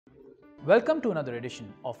Welcome to another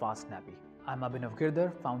edition of Ask Nappy. I'm Abhinav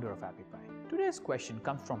Girdhar, founder of AppyPie. Today's question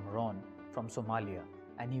comes from Ron from Somalia,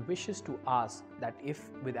 and he wishes to ask that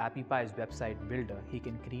if with AppyPie's website builder, he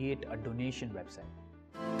can create a donation website.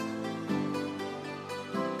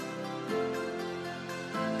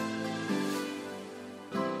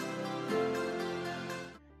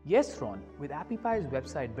 Yes, Ron, with AppyPie's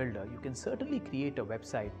website builder, you can certainly create a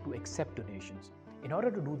website to accept donations. In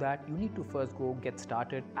order to do that, you need to first go get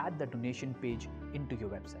started, add the donation page into your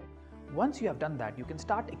website. Once you have done that, you can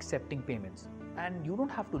start accepting payments. And you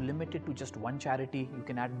don't have to limit it to just one charity, you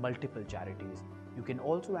can add multiple charities. You can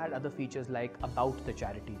also add other features like About the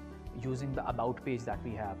charity, using the About page that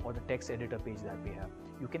we have or the text editor page that we have.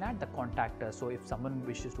 You can add the contact us, so if someone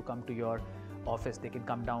wishes to come to your office, they can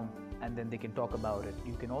come down and then they can talk about it.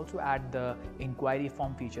 You can also add the inquiry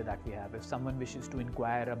form feature that we have. If someone wishes to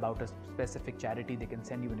inquire about a specific charity, they can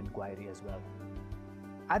send you an inquiry as well.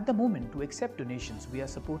 At the moment, to accept donations, we are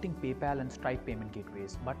supporting PayPal and Stripe payment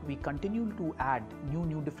gateways, but we continue to add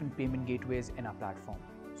new different payment gateways in our platform.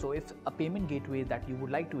 So if a payment gateway that you would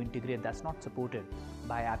like to integrate that's not supported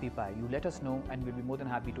by AppyPie, you let us know and we'll be more than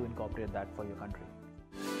happy to incorporate that for your country.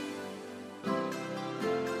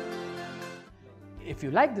 If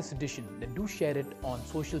you like this edition, then do share it on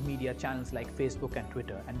social media channels like Facebook and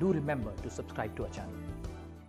Twitter, and do remember to subscribe to our channel.